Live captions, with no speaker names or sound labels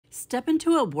Step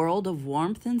into a world of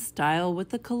warmth and style with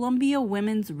the Columbia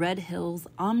Women's Red Hills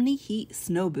Omni-Heat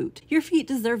Snow Boot. Your feet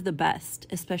deserve the best,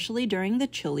 especially during the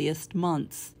chilliest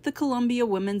months. The Columbia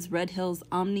Women's Red Hills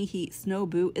Omni-Heat Snow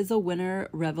Boot is a winter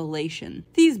revelation.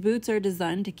 These boots are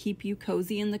designed to keep you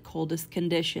cozy in the coldest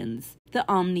conditions. The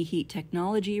Omni-Heat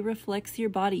technology reflects your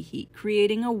body heat,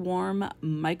 creating a warm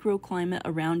microclimate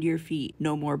around your feet.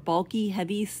 No more bulky,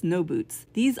 heavy snow boots.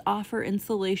 These offer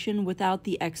insulation without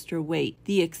the extra weight.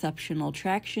 The exceptional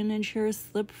traction ensures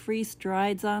slip-free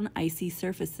strides on icy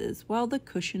surfaces, while the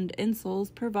cushioned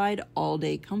insoles provide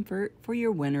all-day comfort for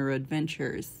your winter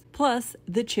adventures. Plus,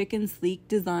 the Chic and sleek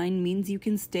design means you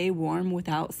can stay warm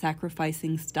without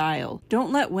sacrificing style.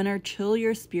 Don't let winter chill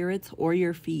your spirits or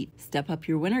your feet. Step up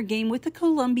your winter game with the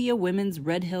Columbia Women's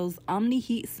Red Hills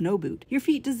Omni-Heat Snow Boot. Your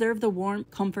feet deserve the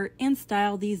warmth, comfort, and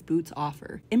style these boots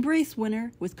offer. Embrace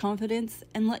winter with confidence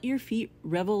and let your feet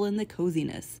revel in the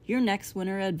coziness. Your next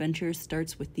winter adventure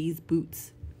starts with these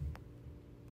boots.